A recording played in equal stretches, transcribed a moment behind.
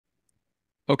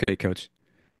Okay, Coach.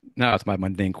 Now it's my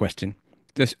mundane question.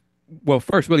 Just well,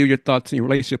 first, really your thoughts and your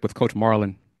relationship with Coach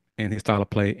Marlin and his style of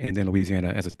play, and then Louisiana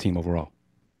as a team overall.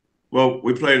 Well,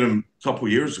 we played him a couple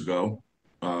years ago.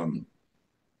 Um,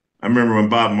 I remember when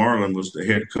Bob Marlin was the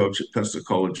head coach at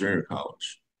Pensacola Junior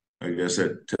College. I guess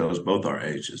that tells both our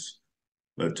ages.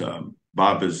 But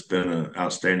Bob has been an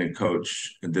outstanding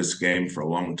coach in this game for a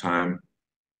long time.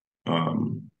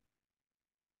 Um,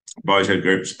 I've always had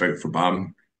great respect for Bob,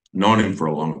 known him for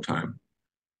a long time.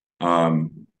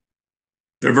 Um,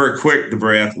 they're very quick, they're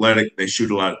very athletic, they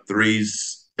shoot a lot of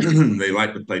threes. They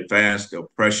like to play fast,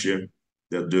 they'll press you,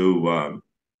 they'll do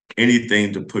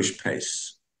anything to push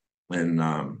pace. And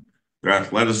their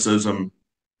athleticism,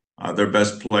 their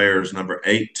best player is number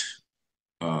 8,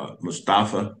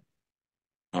 Mustafa.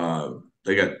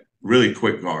 They got really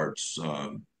quick guards.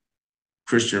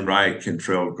 Christian Wright,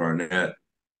 Kentrell Garnett,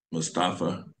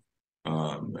 Mustafa.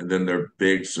 And then their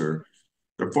bigs are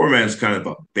their four-man is kind of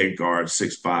a big guard,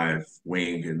 6'5"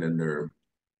 wing, and then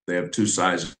they have two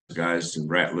size guys in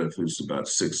Ratliff, who's about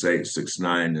 6'8",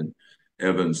 6'9", and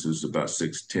Evans, who's about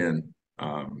 6'10".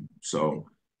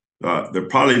 They're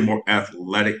probably more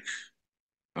athletic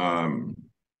um,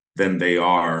 than they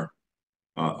are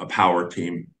a power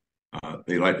team.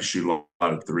 They like to shoot a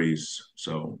lot of threes.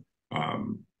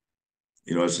 Um,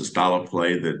 it's a style of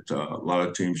play that a lot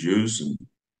of teams use,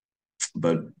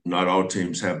 but not all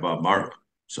teams have Marlin.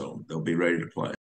 So they'll be ready to play.